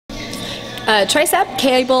tricep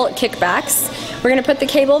cable kickbacks. We're going to put the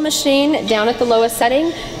cable machine down at the lowest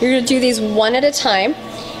setting. You're going to do these one at a time.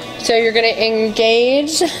 So you're going to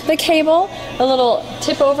engage the cable, a little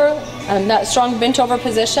tip over, that strong bent over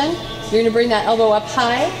position. You're going to bring that elbow up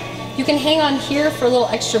high. You can hang on here for a little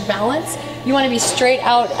extra balance. You want to be straight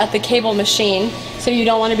out at the cable machine, so you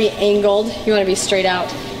don't want to be angled. You want to be straight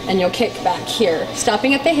out, and you'll kick back here.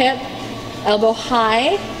 Stopping at the hip, elbow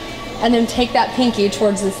high, and then take that pinky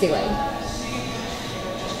towards the ceiling.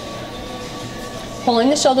 Pulling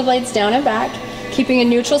the shoulder blades down and back, keeping a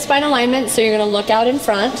neutral spine alignment, so you're going to look out in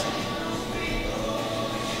front.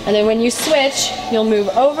 And then when you switch, you'll move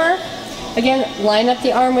over. Again, line up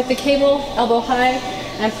the arm with the cable, elbow high,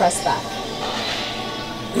 and press back.